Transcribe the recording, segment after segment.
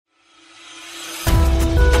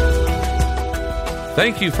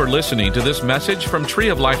Thank you for listening to this message from Tree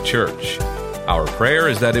of Life Church. Our prayer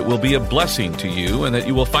is that it will be a blessing to you and that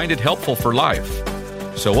you will find it helpful for life.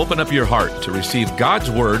 So open up your heart to receive God's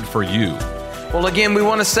word for you. Well, again, we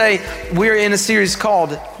want to say we're in a series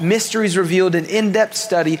called Mysteries Revealed, an in-depth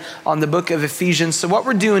study on the book of Ephesians. So what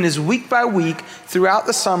we're doing is week by week throughout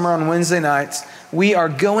the summer on Wednesday nights, we are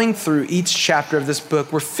going through each chapter of this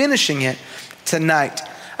book. We're finishing it tonight.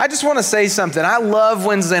 I just want to say something. I love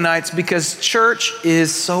Wednesday nights because church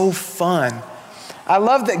is so fun. I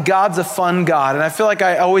love that God's a fun God, and I feel like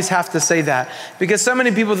I always have to say that because so many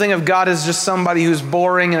people think of God as just somebody who's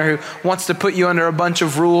boring or who wants to put you under a bunch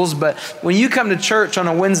of rules, but when you come to church on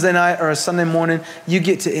a Wednesday night or a Sunday morning, you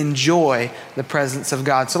get to enjoy the presence of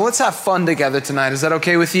God. So let's have fun together tonight. Is that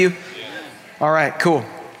okay with you? Yeah. All right, cool.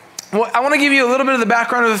 Well, I want to give you a little bit of the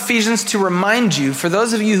background of Ephesians to remind you, for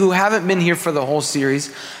those of you who haven't been here for the whole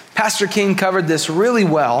series, Pastor King covered this really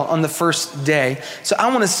well on the first day. So I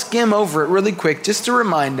want to skim over it really quick just to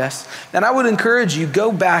remind us. And I would encourage you,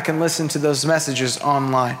 go back and listen to those messages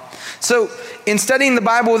online. So in studying the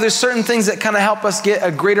Bible, there's certain things that kind of help us get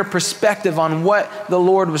a greater perspective on what the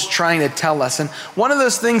Lord was trying to tell us. And one of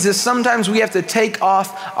those things is sometimes we have to take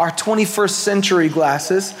off our 21st century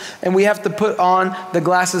glasses and we have to put on the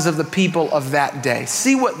glasses of the people of that day.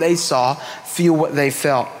 See what they saw, feel what they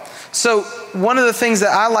felt. So one of the things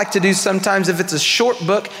that I like to do sometimes, if it's a short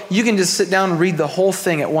book, you can just sit down and read the whole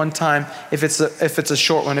thing at one time if it's a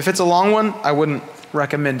short one. If it's a long one, I wouldn't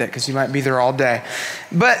recommend it because you might be there all day.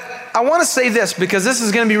 But I want to say this because this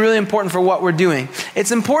is going to be really important for what we're doing.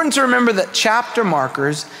 It's important to remember that chapter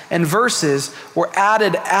markers and verses were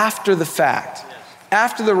added after the fact,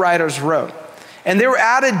 after the writers wrote. And they were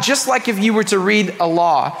added just like if you were to read a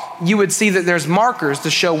law, you would see that there's markers to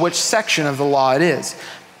show which section of the law it is.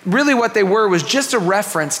 Really what they were was just a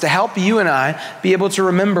reference to help you and I be able to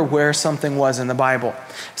remember where something was in the Bible.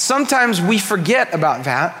 Sometimes we forget about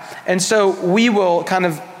that, and so we will kind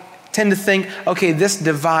of tend to think, okay, this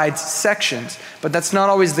divides sections, but that's not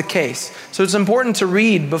always the case. So it's important to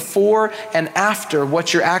read before and after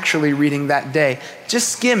what you're actually reading that day. Just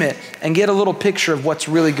skim it and get a little picture of what's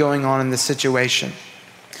really going on in the situation.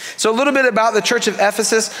 So a little bit about the church of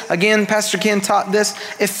Ephesus. Again, Pastor Ken taught this.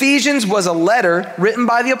 Ephesians was a letter written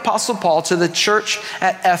by the Apostle Paul to the church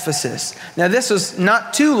at Ephesus. Now, this was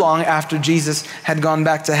not too long after Jesus had gone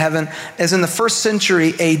back to heaven, as in the first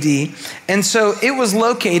century AD. And so it was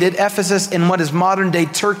located, Ephesus, in what is modern-day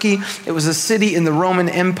Turkey. It was a city in the Roman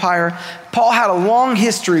Empire. Paul had a long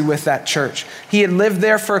history with that church. He had lived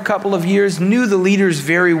there for a couple of years, knew the leaders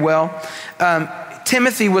very well.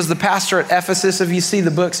 Timothy was the pastor at Ephesus. If you see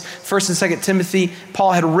the books, 1st and 2nd Timothy,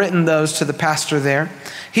 Paul had written those to the pastor there.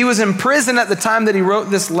 He was in prison at the time that he wrote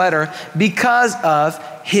this letter because of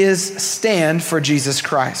his stand for Jesus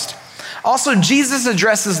Christ. Also, Jesus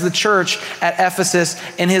addresses the church at Ephesus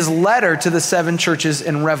in his letter to the 7 churches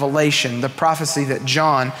in Revelation, the prophecy that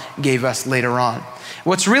John gave us later on.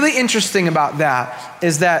 What's really interesting about that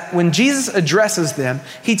is that when Jesus addresses them,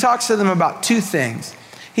 he talks to them about 2 things.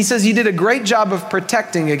 He says, you did a great job of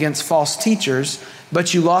protecting against false teachers,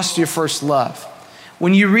 but you lost your first love.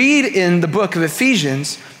 When you read in the book of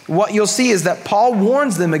Ephesians, what you'll see is that Paul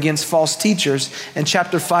warns them against false teachers in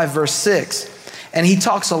chapter 5, verse 6. And he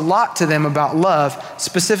talks a lot to them about love,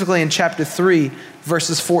 specifically in chapter 3,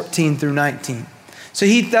 verses 14 through 19. So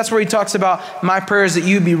that's where he talks about, my prayer is that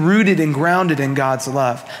you be rooted and grounded in God's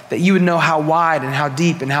love, that you would know how wide and how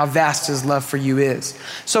deep and how vast his love for you is.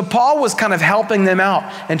 So Paul was kind of helping them out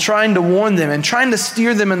and trying to warn them and trying to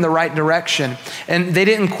steer them in the right direction. And they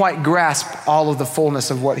didn't quite grasp all of the fullness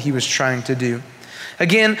of what he was trying to do.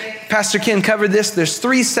 Again, Pastor Ken covered this. There's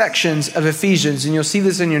 3 sections of Ephesians, and you'll see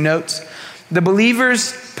this in your notes. The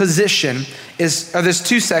believer's position there's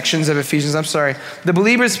 2 sections of Ephesians, The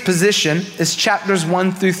believer's position is chapters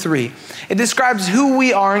 1 through 3. It describes who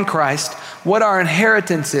we are in Christ, what our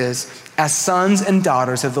inheritance is as sons and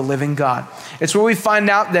daughters of the living God. It's where we find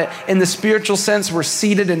out that in the spiritual sense, we're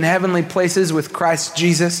seated in heavenly places with Christ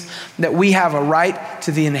Jesus, that we have a right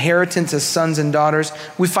to the inheritance as sons and daughters.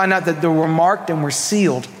 We find out that we're marked and we're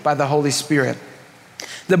sealed by the Holy Spirit.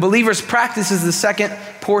 The believer's practice is the second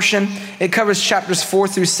portion. It covers chapters 4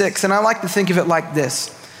 through 6. And I like to think of it like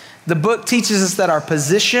this. The book teaches us that our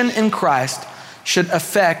position in Christ should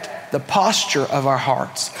affect the posture of our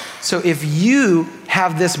hearts. So if you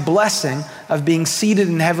have this blessing of being seated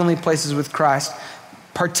in heavenly places with Christ,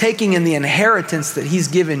 partaking in the inheritance that he's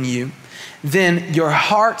given you, then your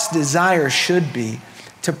heart's desire should be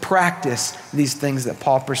to practice these things that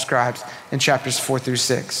Paul prescribes in chapters 4 through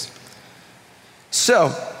 6.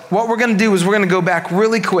 So what we're going to do is we're going to go back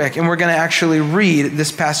really quick and we're going to actually read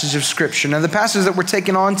this passage of Scripture. Now, the passage that we're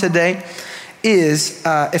taking on today is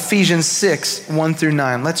Ephesians 6, 1 through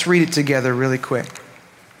 9. Let's read it together really quick.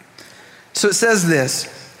 So it says this,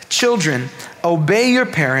 children, obey your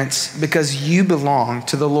parents because you belong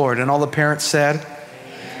to the Lord. And all the parents said,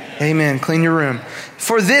 Amen. Clean your room.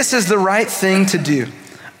 For this is the right thing to do.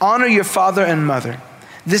 Honor your father and mother.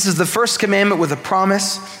 This is the first commandment with a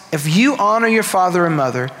promise. If you honor your father and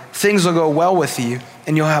mother, things will go well with you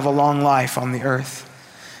and you'll have a long life on the earth.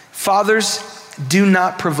 Fathers, do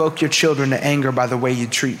not provoke your children to anger by the way you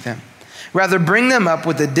treat them. Rather, bring them up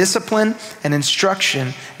with the discipline and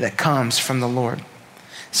instruction that comes from the Lord.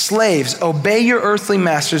 Slaves, obey your earthly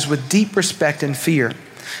masters with deep respect and fear.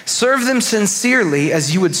 Serve them sincerely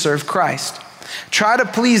as you would serve Christ. Try to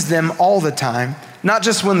please them all the time, not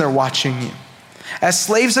just when they're watching you. As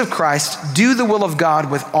slaves of Christ, do the will of God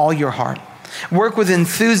with all your heart. Work with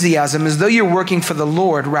enthusiasm as though you're working for the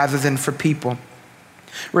Lord rather than for people.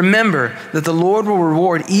 Remember that the Lord will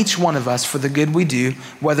reward each one of us for the good we do,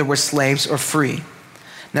 whether we're slaves or free.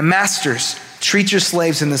 Now, masters, treat your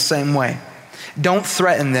slaves in the same way. Don't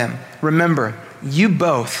threaten them. Remember, you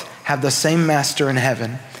both have the same master in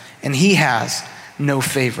heaven, and he has no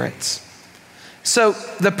favorites. So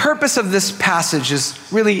the purpose of this passage is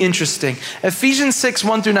really interesting. Ephesians 6,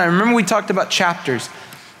 1 through 9. Remember we talked about chapters.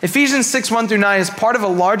 Ephesians 6, 1 through 9 is part of a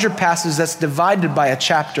larger passage that's divided by a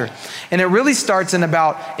chapter. And it really starts in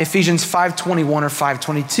about Ephesians 5:21 or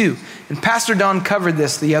 5:22. And Pastor Don covered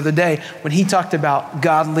this the other day when he talked about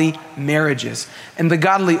godly marriages and the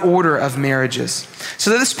godly order of marriages.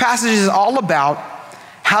 So this passage is all about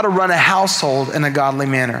how to run a household in a godly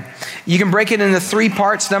manner. You can break it into 3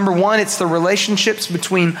 parts. Number 1, it's the relationships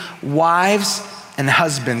between wives and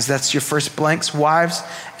husbands. That's your first blanks, wives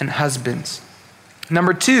and husbands.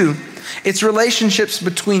 Number 2, it's relationships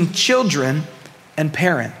between children and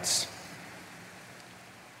parents.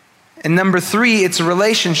 And number 3, it's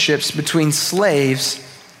relationships between slaves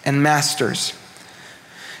and masters.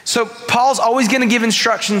 So Paul's always going to give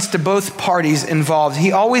instructions to both parties involved.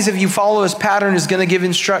 He always, if you follow his pattern, is going to give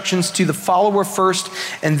instructions to the follower first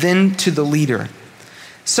and then to the leader.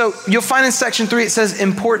 So you'll find in section 3, it says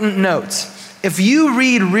important notes. If you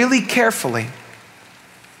read really carefully,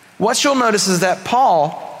 what you'll notice is that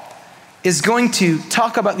Paul is going to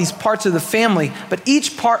talk about these parts of the family, but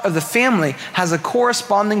each part of the family has a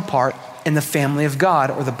corresponding part in the family of God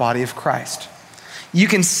or the body of Christ. You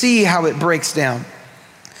can see how it breaks down.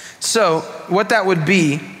 So what that would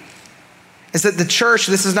be is that the church,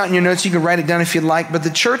 this is not in your notes, you can write it down if you'd like, but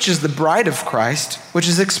the church is the bride of Christ, which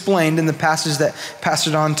is explained in the passage that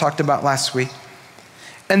Pastor Don talked about last week.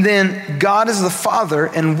 And then God is the Father,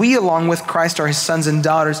 and we along with Christ are his sons and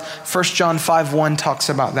daughters. 1 John 5:1 talks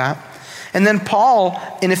about that. And then Paul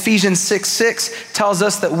in Ephesians 6:6 tells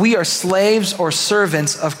us that we are slaves or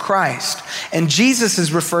servants of Christ. And Jesus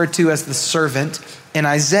is referred to as the servant in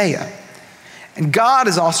Isaiah. And God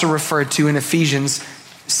is also referred to in Ephesians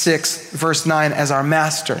 6 verse 9 as our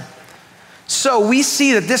master. So we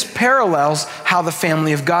see that this parallels how the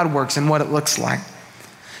family of God works and what it looks like.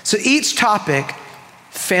 So each family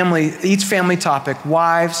topic,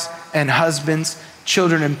 wives and husbands,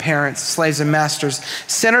 children and parents, slaves and masters,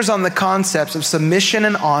 centers on the concepts of submission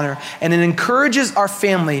and honor, and it encourages our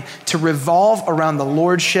family to revolve around the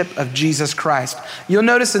lordship of Jesus Christ. You'll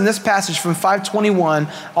notice in this passage from 5:21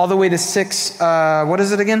 all the way to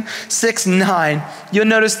 6:9, you'll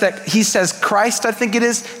notice that he says Christ, I think it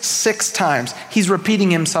is, 6 times. He's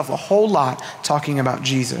repeating himself a whole lot, talking about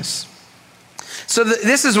Jesus. So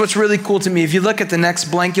this is what's really cool to me. If you look at the next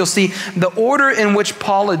blank, you'll see the order in which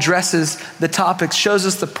Paul addresses the topics shows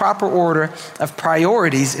us the proper order of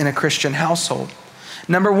priorities in a Christian household.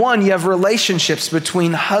 Number 1, you have relationships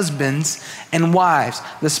between husbands and wives.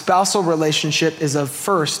 The spousal relationship is of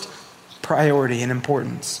first priority and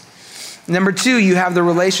importance. Number 2, you have the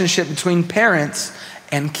relationship between parents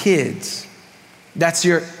and kids. That's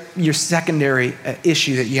your secondary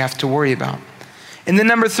issue that you have to worry about. And then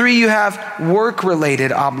number 3, you have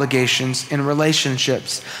work-related obligations in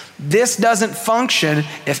relationships. This doesn't function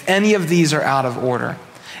if any of these are out of order.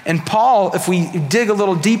 And Paul, if we dig a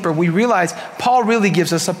little deeper, we realize Paul really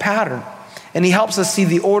gives us a pattern. And he helps us see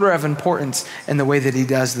the order of importance in the way that he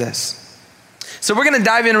does this. So we're going to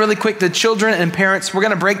dive in really quick to children and parents. We're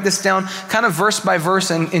going to break this down kind of verse by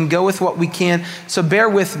verse and go with what we can. So bear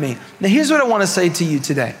with me. Now here's what I want to say to you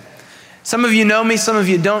today. Some of you know me, some of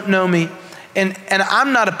you don't know me. And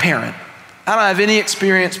I'm not a parent. I don't have any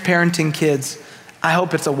experience parenting kids. I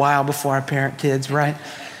hope it's a while before I parent kids, right?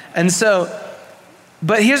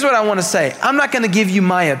 But here's what I want to say. I'm not going to give you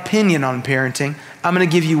my opinion on parenting. I'm going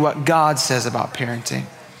to give you what God says about parenting.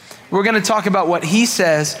 We're going to talk about what he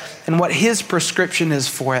says and what his prescription is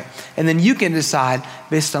for it. And then you can decide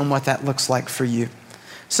based on what that looks like for you.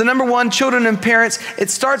 So number one, children and parents, it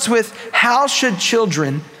starts with how should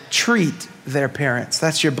children treat their parents?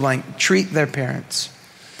 That's your blank, treat their parents.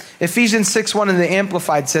 Ephesians 6:1 in the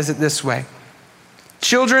Amplified says it this way.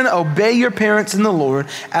 Children, obey your parents in the Lord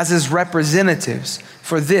as his representatives,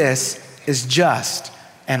 for this is just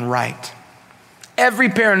and right. Every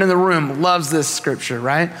parent in the room loves this scripture,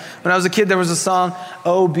 right? When I was a kid, there was a song,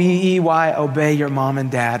 O-B-E-Y, obey your mom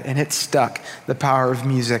and dad, and it stuck, the power of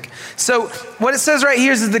music. So what it says right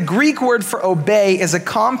here is that the Greek word for obey is a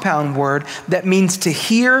compound word that means to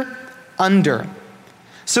hear under.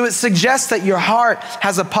 So it suggests that your heart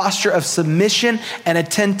has a posture of submission and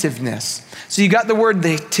attentiveness. So you got the word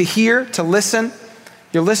to hear, to listen.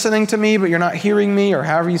 You're listening to me, but you're not hearing me, or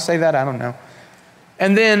however you say that, I don't know.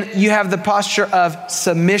 And then you have the posture of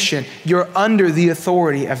submission. You're under the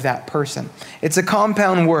authority of that person. It's a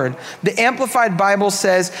compound word. The Amplified Bible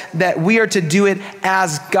says that we are to do it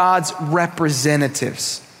as God's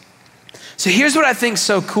representatives. So here's what I think is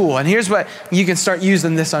so cool, and here's what you can start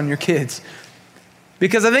using this on your kids.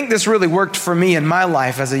 Because I think this really worked for me in my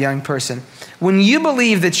life as a young person. When you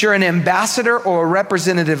believe that you're an ambassador or a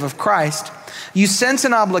representative of Christ, you sense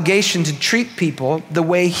an obligation to treat people the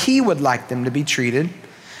way he would like them to be treated,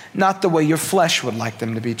 not the way your flesh would like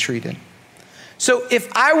them to be treated. So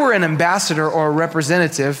if I were an ambassador or a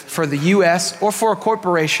representative for the U.S. or for a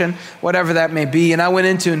corporation, whatever that may be, and I went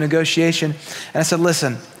into a negotiation and I said,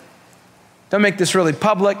 listen, don't make this really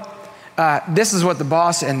public. This is what the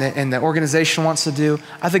boss and the organization wants to do.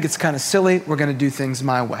 I think it's kind of silly. We're going to do things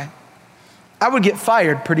my way. I would get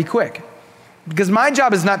fired pretty quick. Because my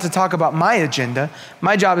job is not to talk about my agenda.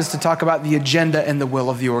 My job is to talk about the agenda and the will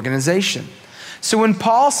of the organization. So when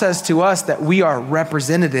Paul says to us that we are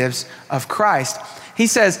representatives of Christ, he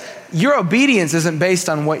says, your obedience isn't based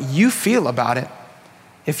on what you feel about it.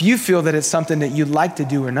 If you feel that it's something that you'd like to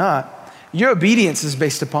do or not, your obedience is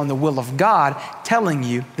based upon the will of God telling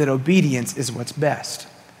you that obedience is what's best.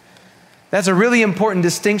 That's a really important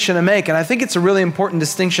distinction to make. And I think it's a really important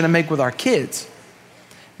distinction to make with our kids.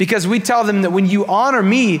 Because we tell them that when you honor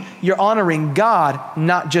me, you're honoring God,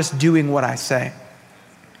 not just doing what I say.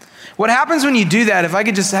 What happens when you do that, if I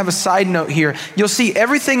could just have a side note here, you'll see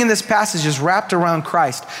everything in this passage is wrapped around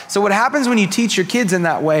Christ. So what happens when you teach your kids in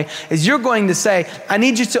that way is you're going to say, I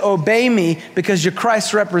need you to obey me because you're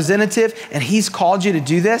Christ's representative and he's called you to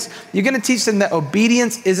do this. You're going to teach them that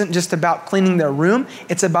obedience isn't just about cleaning their room,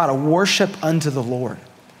 it's about a worship unto the Lord.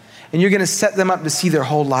 And you're going to set them up to see their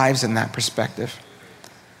whole lives in that perspective.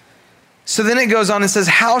 So then it goes on and says,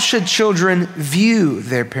 how should children view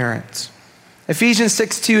their parents? Ephesians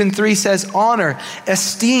 6:2-3 says, honor,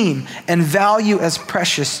 esteem, and value as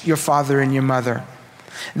precious your father and your mother.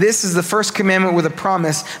 This is the first commandment with a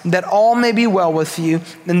promise that all may be well with you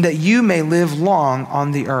and that you may live long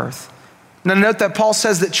on the earth. Now note that Paul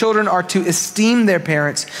says that children are to esteem their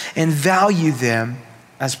parents and value them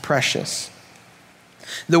as precious.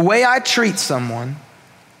 The way I treat someone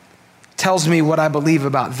tells me what I believe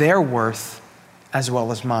about their worth as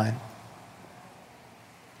well as mine.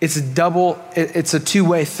 It's a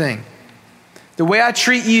two-way thing. The way I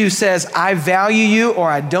treat you says I value you or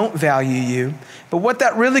I don't value you. But what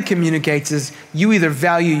that really communicates is you either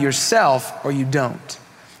value yourself or you don't.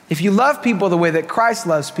 If you love people the way that Christ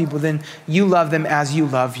loves people, then you love them as you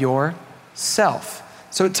love yourself.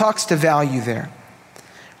 So it talks to value there.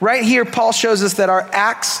 Right here, Paul shows us that our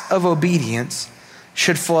acts of obedience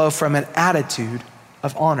should flow from an attitude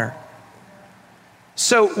of honor.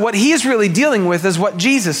 So what he's really dealing with is what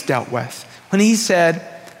Jesus dealt with when he said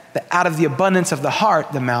that out of the abundance of the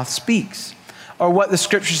heart, the mouth speaks. Or what the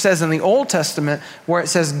scripture says in the Old Testament where it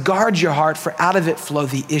says, guard your heart for out of it flow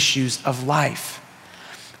the issues of life.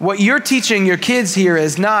 What you're teaching your kids here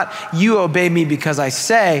is not you obey me because I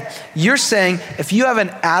say. You're saying if you have an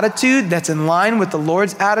attitude that's in line with the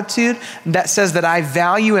Lord's attitude that says that I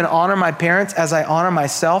value and honor my parents as I honor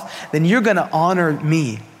myself, then you're going to honor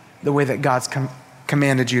me the way that God's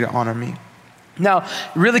commanded you to honor me. Now,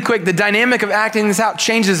 really quick, the dynamic of acting this out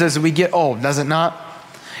changes as we get old, does it not?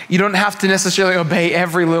 You don't have to necessarily obey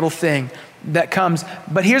every little thing that comes.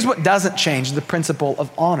 But here's what doesn't change, the principle of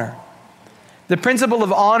honor. The principle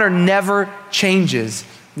of honor never changes.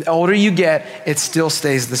 The older you get, it still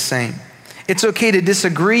stays the same. It's okay to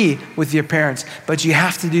disagree with your parents, but you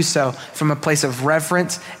have to do so from a place of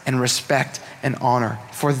reverence and respect and honor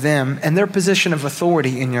for them and their position of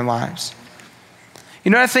authority in your lives. You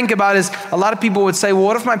know what I think about is a lot of people would say, well,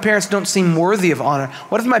 what if my parents don't seem worthy of honor?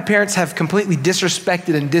 What if my parents have completely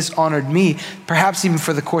disrespected and dishonored me, perhaps even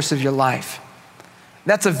for the course of your life?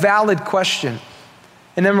 That's a valid question.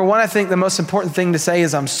 And number one, I think the most important thing to say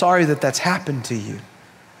is I'm sorry that that's happened to you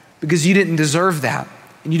because you didn't deserve that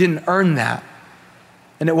and you didn't earn that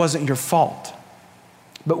and it wasn't your fault.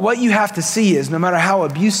 But what you have to see is no matter how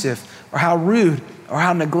abusive or how rude or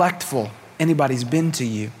how neglectful anybody's been to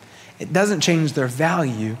you, it doesn't change their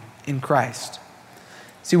value in Christ.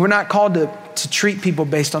 See, we're not called to treat people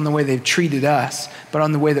based on the way they've treated us, but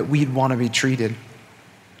on the way that we'd want to be treated.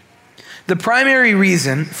 The primary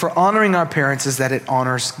reason for honoring our parents is that it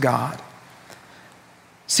honors God.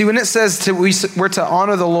 See, when it says we're to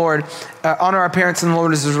honor the Lord, honor our parents and the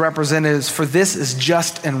Lord as his representatives, for this is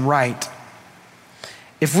just and right.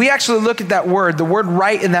 If we actually look at that word, the word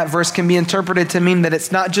right in that verse can be interpreted to mean that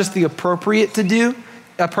it's not just the appropriate thing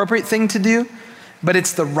to do, but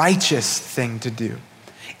it's the righteous thing to do.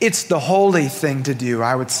 It's the holy thing to do.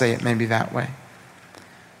 I would say it maybe that way.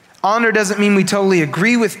 Honor doesn't mean we totally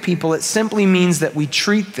agree with people. It simply means that we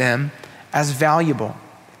treat them as valuable.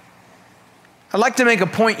 I'd like to make a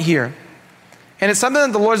point here, and it's something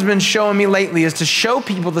that the Lord's been showing me lately, is to show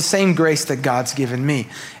people the same grace that God's given me.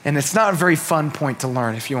 And it's not a very fun point to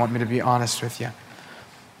learn, if you want me to be honest with you.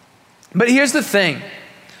 But here's the thing.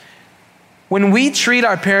 When we treat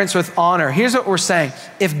our parents with honor, here's what we're saying.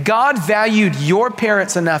 If God valued your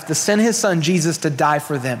parents enough to send his son Jesus to die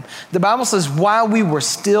for them, the Bible says while we were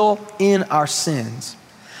still in our sins,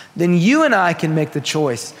 then you and I can make the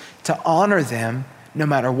choice to honor them no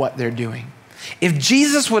matter what they're doing. If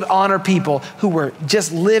Jesus would honor people who were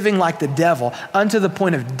just living like the devil unto the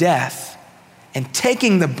point of death and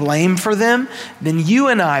taking the blame for them, then you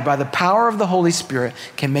and I, by the power of the Holy Spirit,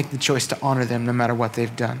 can make the choice to honor them no matter what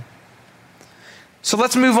they've done. So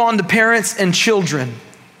let's move on to parents and children.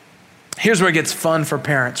 Here's where it gets fun for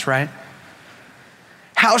parents, right?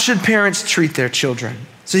 How should parents treat their children?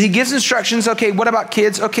 So he gives instructions. Okay, what about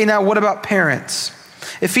kids? Okay, now what about parents?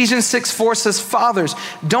 Ephesians 6:4 says, fathers,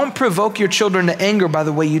 don't provoke your children to anger by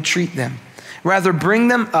the way you treat them. Rather, bring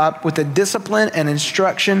them up with the discipline and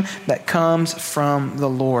instruction that comes from the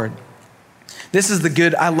Lord.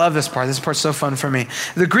 I love this part. This part's so fun for me.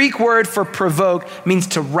 The Greek word for provoke means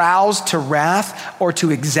to rouse to wrath or to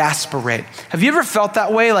exasperate. Have you ever felt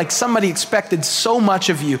that way? Like somebody expected so much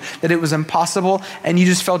of you that it was impossible and you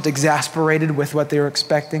just felt exasperated with what they were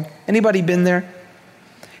expecting? Anybody been there?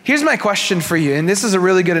 Here's my question for you, and this is a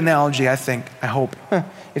really good analogy, I hope.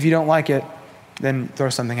 If you don't like it, then throw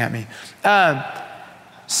something at me.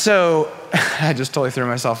 So I just totally threw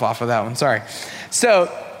myself off of that one, sorry.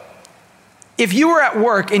 So if you were at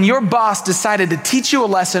work and your boss decided to teach you a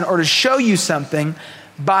lesson or to show you something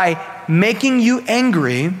by making you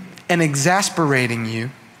angry and exasperating you,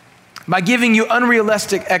 by giving you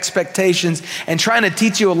unrealistic expectations and trying to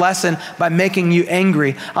teach you a lesson by making you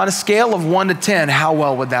angry, on a scale of 1 to 10, how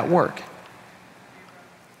well would that work?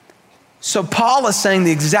 So Paul is saying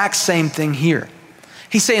the exact same thing here.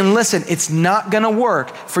 He's saying, listen, it's not gonna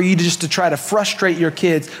work for you to try to frustrate your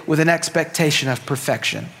kids with an expectation of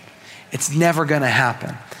perfection. It's never gonna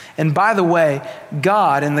happen. And by the way,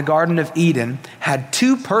 God in the Garden of Eden had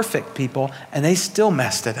 2 perfect people and they still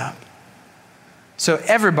messed it up. So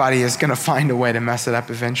everybody is gonna find a way to mess it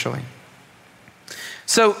up eventually.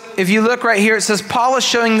 So if you look right here, it says, Paul is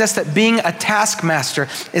showing this that being a taskmaster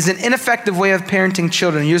is an ineffective way of parenting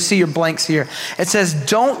children. You'll see your blanks here. It says,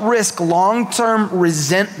 don't risk long-term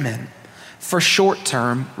resentment for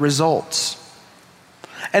short-term results.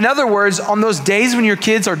 In other words, on those days when your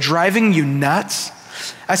kids are driving you nuts,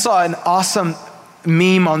 I saw an awesome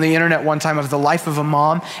meme on the internet one time of the life of a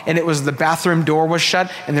mom, and it was the bathroom door was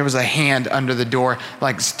shut and there was a hand under the door,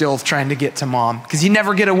 like still trying to get to mom, because you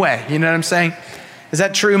never get away. You know what I'm saying? Is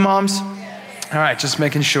that true, moms? All right, just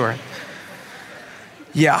making sure.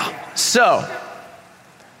 Yeah, so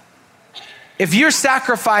if you're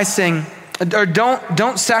sacrificing, or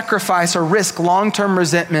don't sacrifice or risk long-term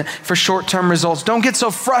resentment for short-term results. Don't get so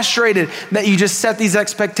frustrated that you just set these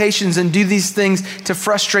expectations and do these things to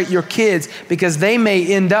frustrate your kids, because they may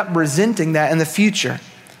end up resenting that in the future.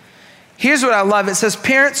 Here's what I love. It says,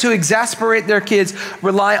 parents who exasperate their kids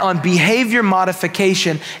rely on behavior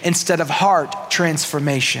modification instead of heart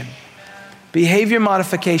transformation. Behavior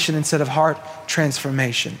modification instead of heart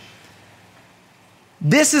transformation.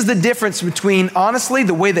 This is the difference between, honestly,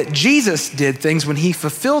 the way that Jesus did things when he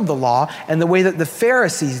fulfilled the law and the way that the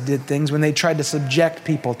Pharisees did things when they tried to subject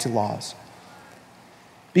people to laws.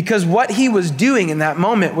 Because what he was doing in that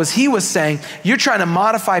moment was he was saying, you're trying to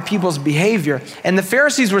modify people's behavior. And the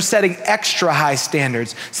Pharisees were setting extra high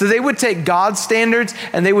standards. So they would take God's standards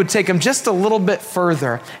and they would take them just a little bit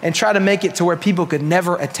further and try to make it to where people could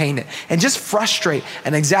never attain it and just frustrate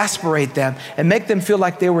and exasperate them and make them feel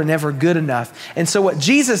like they were never good enough. And so what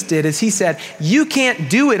Jesus did is he said, you can't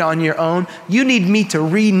do it on your own. You need me to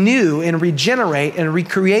renew and regenerate and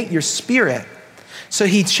recreate your spirit. So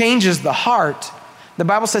he changes the heart. The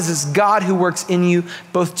Bible says it's God who works in you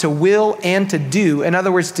both to will and to do. In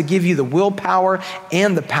other words, to give you the willpower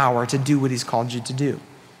and the power to do what he's called you to do.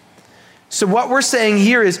 So what we're saying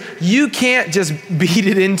here is you can't just beat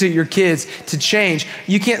it into your kids to change.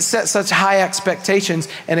 You can't set such high expectations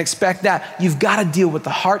and expect that. You've got to deal with the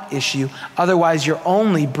heart issue. Otherwise, you're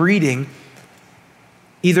only breeding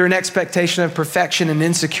either an expectation of perfection and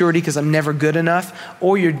insecurity because I'm never good enough,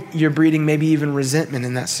 or you're breeding maybe even resentment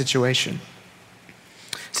in that situation.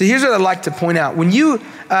 So here's what I'd like to point out. When you,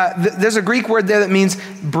 there's a Greek word there that means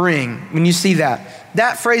bring. When you see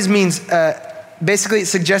that phrase means, basically it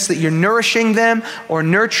suggests that you're nourishing them or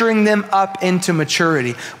nurturing them up into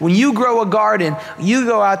maturity. When you grow a garden, you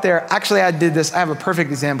go out there. Actually, I did this. I have a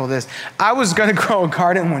perfect example of this. I was going to grow a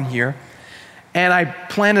garden one year, and I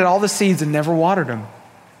planted all the seeds and never watered them.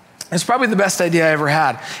 It's probably the best idea I ever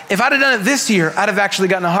had. If I'd have done it this year, I'd have actually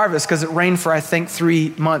gotten a harvest because it rained for, I think,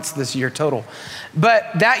 3 months this year total. But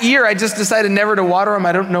that year, I just decided never to water them.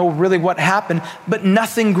 I don't know really what happened, but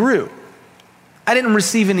nothing grew. I didn't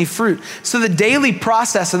receive any fruit. So the daily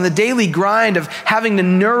process and the daily grind of having to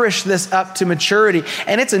nourish this up to maturity,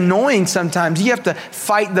 and it's annoying sometimes. You have to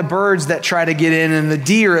fight the birds that try to get in and the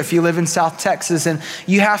deer if you live in South Texas, and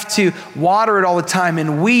you have to water it all the time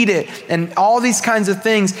and weed it and all these kinds of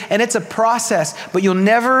things. And it's a process, but you'll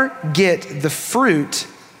never get the fruit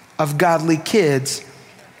of godly kids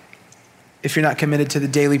if you're not committed to the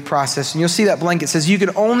daily process. And you'll see that blanket says you can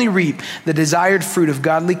only reap the desired fruit of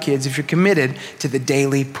godly kids if you're committed to the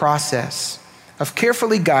daily process of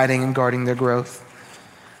carefully guiding and guarding their growth.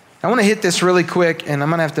 I want to hit this really quick, and I'm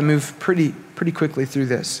going to have to move pretty quickly through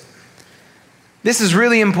this. This is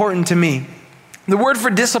really important to me. The word for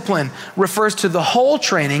discipline refers to the whole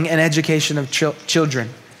training and education of children.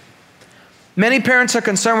 Many parents are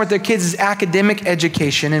concerned with their kids' academic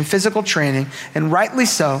education and physical training, and rightly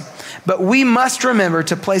so, but we must remember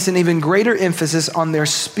to place an even greater emphasis on their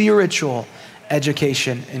spiritual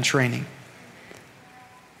education and training.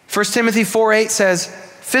 1 Timothy 4:8 says,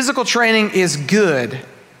 physical training is good,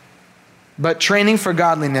 but training for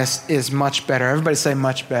godliness is much better. Everybody say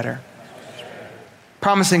much better.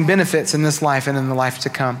 Promising benefits in this life and in the life to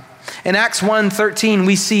come. In Acts 1:13,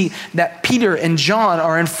 we see that Peter and John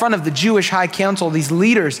are in front of the Jewish high council, these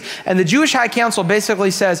leaders. And the Jewish high council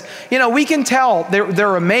basically says, we can tell,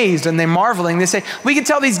 they're amazed and they're marveling. They say, we can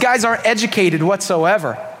tell these guys aren't educated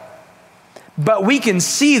whatsoever, but we can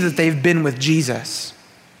see that they've been with Jesus.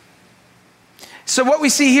 So what we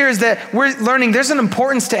see here is that we're learning there's an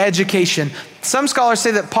importance to education. Some scholars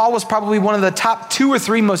say that Paul was probably one of the top 2 or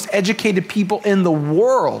 3 most educated people in the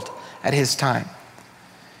world at his time.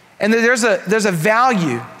 And there's a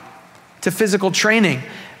value to physical training.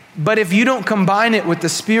 But if you don't combine it with the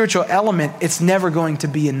spiritual element, it's never going to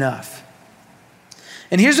be enough.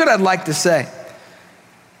 And here's what I'd like to say.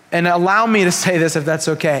 And allow me to say this if that's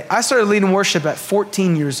okay. I started leading worship at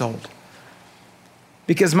 14 years old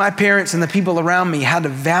because my parents and the people around me had a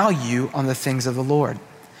value on the things of the Lord.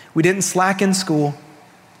 We didn't slack in school.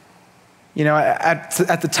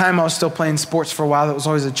 At the time I was still playing sports for a while. That was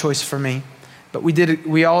always a choice for me. But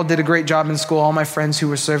we all did a great job in school, all my friends who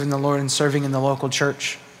were serving the Lord and serving in the local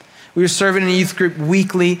church. We were serving in a youth group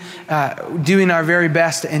weekly, doing our very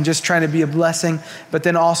best and just trying to be a blessing, but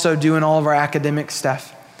then also doing all of our academic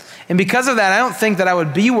stuff. And because of that, I don't think that I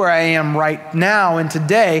would be where I am right now and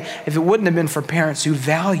today if it wouldn't have been for parents who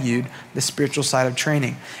valued the spiritual side of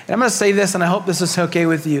training. And I'm going to say this, and I hope this is okay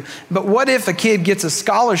with you, but what if a kid gets a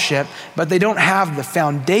scholarship, but they don't have the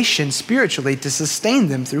foundation spiritually to sustain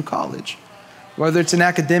them through college? Whether it's an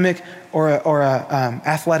academic or a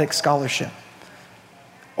athletic scholarship,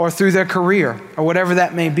 or through their career, or whatever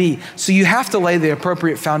that may be. So you have to lay the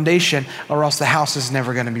appropriate foundation, or else the house is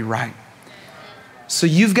never going to be right. So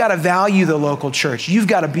you've got to value the local church. You've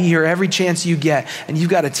got to be here every chance you get, and you've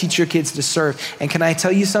got to teach your kids to serve. And can I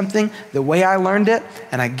tell you something? The way I learned it,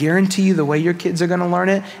 and I guarantee you the way your kids are going to learn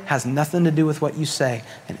it, has nothing to do with what you say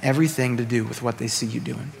and everything to do with what they see you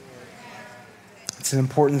doing. It's an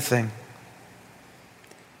important thing.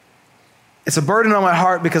 It's a burden on my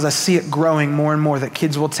heart because I see it growing more and more that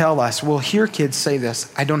kids will tell us, we'll hear kids say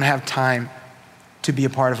this, I don't have time to be a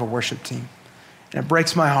part of a worship team. And it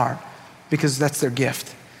breaks my heart because that's their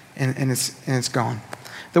gift. and it's gone.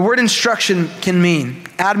 The word instruction can mean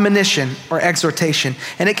admonition or exhortation,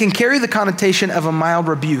 and it can carry the connotation of a mild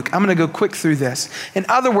rebuke. I'm going to go quick through this. In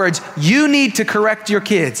other words, you need to correct your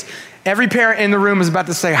kids. Every parent in the room is about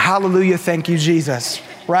to say, hallelujah, thank you, Jesus,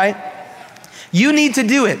 right? You need to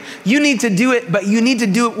do it. You need to do it, but you need to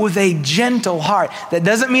do it with a gentle heart. That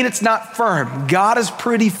doesn't mean it's not firm. God is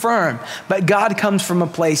pretty firm, but God comes from a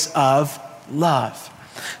place of love.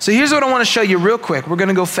 So here's what I want to show you real quick. We're going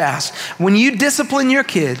to go fast. When you discipline your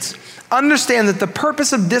kids, understand that the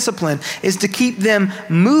purpose of discipline is to keep them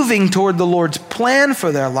moving toward the Lord's plan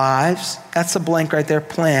for their lives. That's a blank right there,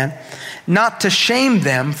 plan. Not to shame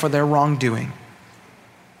them for their wrongdoing.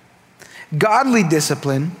 Godly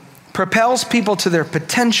discipline propels people to their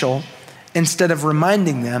potential instead of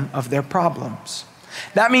reminding them of their problems.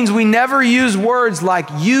 That means we never use words like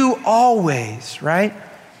you always, right?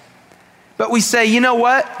 But we say, you know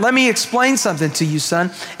what? Let me explain something to you,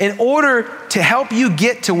 son. In order to help you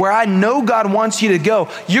get to where I know God wants you to go,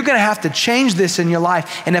 you're going to have to change this in your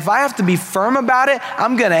life. And if I have to be firm about it,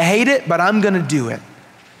 I'm going to hate it, but I'm going to do it.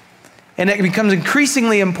 And it becomes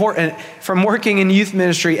increasingly important from working in youth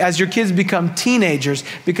ministry as your kids become teenagers,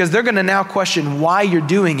 because they're going to now question why you're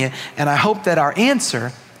doing it. And I hope that our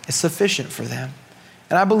answer is sufficient for them.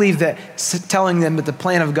 And I believe that telling them that the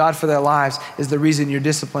plan of God for their lives is the reason you're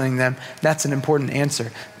disciplining them, that's an important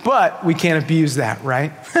answer. But we can't abuse that,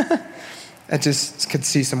 right? I just could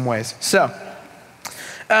see some ways. So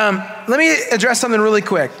let me address something really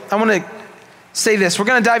quick. I want to say this. We're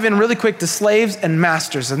going to dive in really quick to slaves and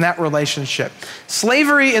masters and that relationship.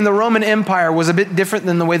 Slavery in the Roman Empire was a bit different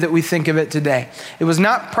than the way that we think of it today. It was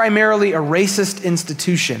not primarily a racist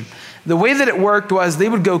institution. The way that it worked was they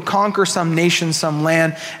would go conquer some nation, some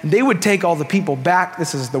land, and they would take all the people back.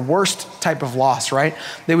 This is the worst type of loss, right?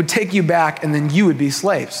 They would take you back and then you would be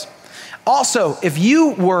slaves. Also, if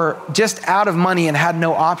you were just out of money and had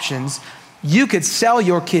no options, you could sell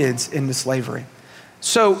your kids into slavery.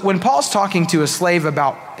 So when Paul's talking to a slave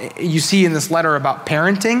about, you see in this letter about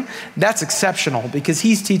parenting, that's exceptional because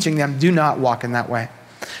he's teaching them, do not walk in that way.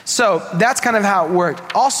 So that's kind of how it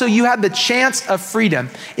worked. Also, you had the chance of freedom.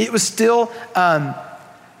 It was still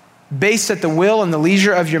based at the will and the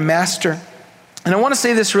leisure of your master. And I want to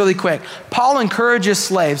say this really quick. Paul encourages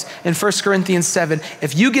slaves in 1 Corinthians 7,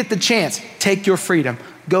 if you get the chance, take your freedom,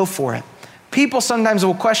 go for it. People sometimes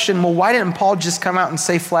will question, well, why didn't Paul just come out and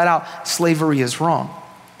say flat out, slavery is wrong?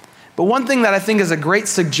 But one thing that I think is a great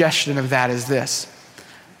suggestion of that is this.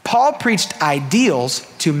 Paul preached ideals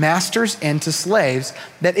to masters and to slaves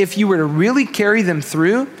that if you were to really carry them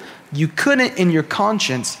through, you couldn't in your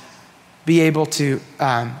conscience be able to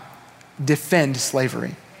defend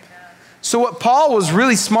slavery. So what Paul was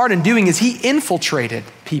really smart in doing is he infiltrated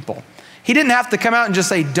people. He didn't have to come out and just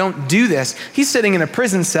say, don't do this. He's sitting in a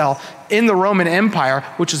prison cell in the Roman Empire,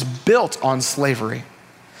 which is built on slavery.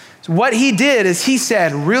 So what he did is he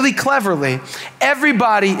said really cleverly,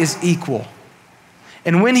 everybody is equal.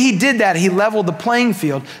 And when he did that, he leveled the playing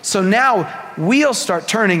field. So now wheels start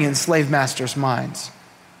turning in slave masters' minds.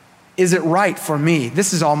 Is it right for me?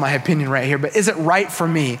 This is all my opinion right here, but is it right for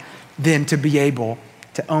me then to be able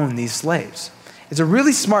to own these slaves? It's a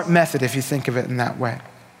really smart method if you think of it in that way.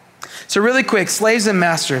 So really quick, slaves and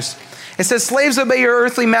masters. It says, slaves, obey your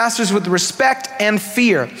earthly masters with respect and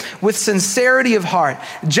fear, with sincerity of heart,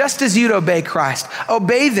 just as you'd obey Christ.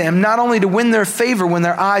 Obey them not only to win their favor when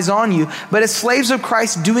their eyes on you, but as slaves of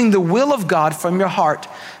Christ doing the will of God from your heart.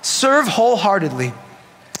 Serve wholeheartedly,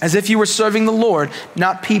 as if you were serving the Lord,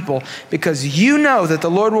 not people, because you know that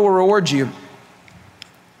the Lord will reward you,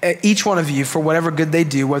 each one of you, for whatever good they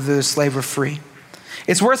do, whether they're slave or free.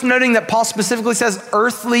 It's worth noting that Paul specifically says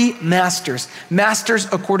earthly masters, masters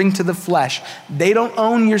according to the flesh. They don't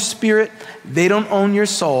own your spirit. They don't own your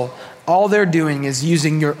soul. All they're doing is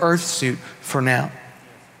using your earth suit for now.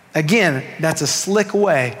 Again, that's a slick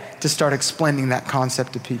way to start explaining that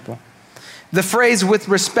concept to people. The phrase with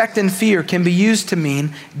respect and fear can be used to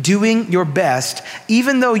mean doing your best,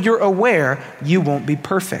 even though you're aware you won't be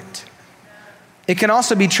perfect. It can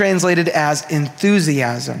also be translated as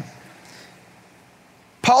enthusiasm.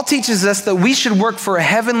 Paul teaches us that we should work for a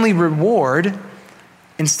heavenly reward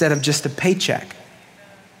instead of just a paycheck.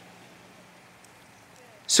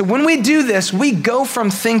 So when we do this, we go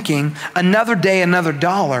from thinking another day, another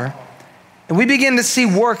dollar, and we begin to see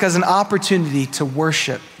work as an opportunity to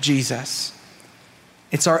worship Jesus.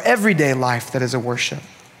 It's our everyday life that is a worship.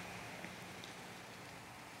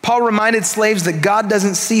 Paul reminded slaves that God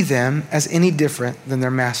doesn't see them as any different than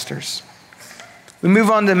their masters. We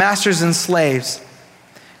move on to masters and slaves.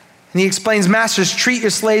 And he explains, masters, treat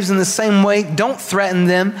your slaves in the same way. Don't threaten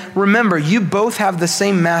them. Remember, you both have the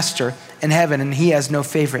same master in heaven, and he has no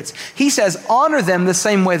favorites. He says, honor them the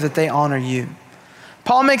same way that they honor you.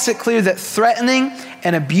 Paul makes it clear that threatening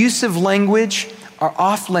and abusive language are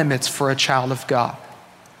off limits for a child of God.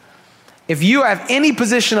 If you have any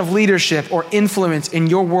position of leadership or influence in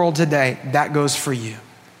your world today, that goes for you.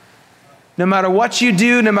 No matter what you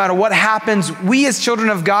do, no matter what happens, we as children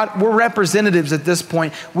of God, we're representatives at this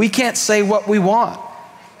point. We can't say what we want.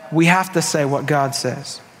 We have to say what God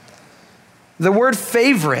says. The word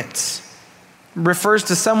favorites refers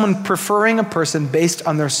to someone preferring a person based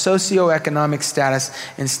on their socioeconomic status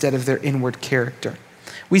instead of their inward character.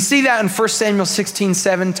 We see that in 1 Samuel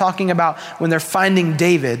 16:7, talking about when they're finding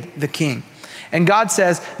David, the king. And God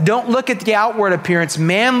says, don't look at the outward appearance.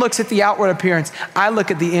 Man looks at the outward appearance. I look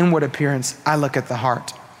at the inward appearance. I look at the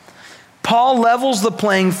heart. Paul levels the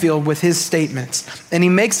playing field with his statements, and he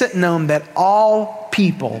makes it known that all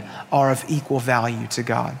people are of equal value to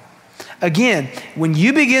God. Again, when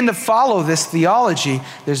you begin to follow this theology,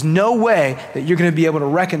 there's no way that you're going to be able to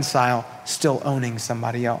reconcile still owning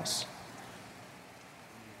somebody else.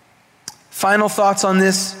 Final thoughts on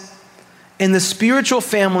this. In the spiritual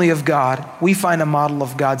family of God, we find a model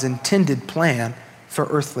of God's intended plan for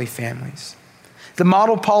earthly families. The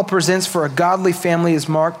model Paul presents for a godly family is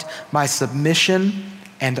marked by submission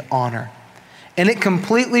and honor. And it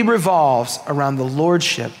completely revolves around the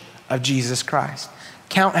lordship of Jesus Christ.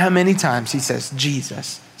 Count how many times he says,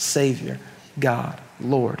 Jesus, Savior, God,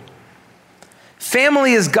 Lord.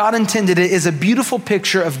 Family as God intended it is a beautiful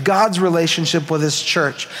picture of God's relationship with his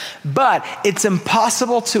church, but it's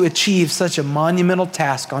impossible to achieve such a monumental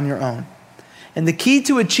task on your own. And the key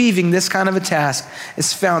to achieving this kind of a task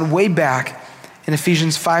is found way back in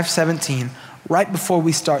Ephesians 5:17, right before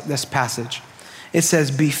we start this passage. It says,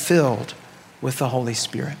 be filled with the Holy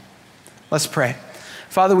Spirit. Let's pray.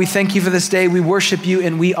 Father, we thank you for this day. We worship you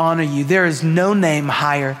and we honor you. There is no name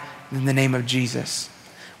higher than the name of Jesus.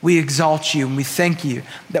 We exalt you and we thank you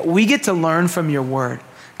that we get to learn from your word.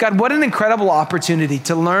 God, what an incredible opportunity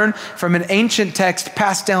to learn from an ancient text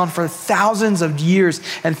passed down for thousands of years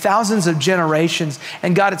and thousands of generations.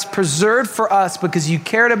 And God, it's preserved for us because you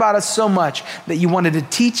cared about us so much that you wanted to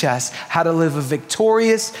teach us how to live a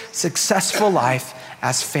victorious, successful life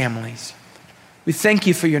as families. We thank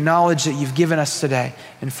you for your knowledge that you've given us today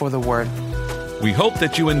and for the word. We hope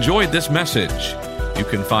that you enjoyed this message. You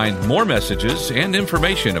can find more messages and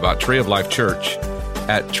information about Tree of Life Church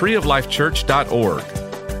at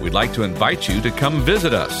treeoflifechurch.org. We'd like to invite you to come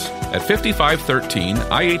visit us at 5513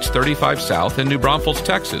 IH-35 South in New Braunfels,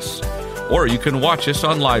 Texas. Or you can watch us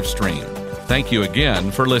on live stream. Thank you again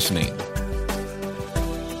for listening.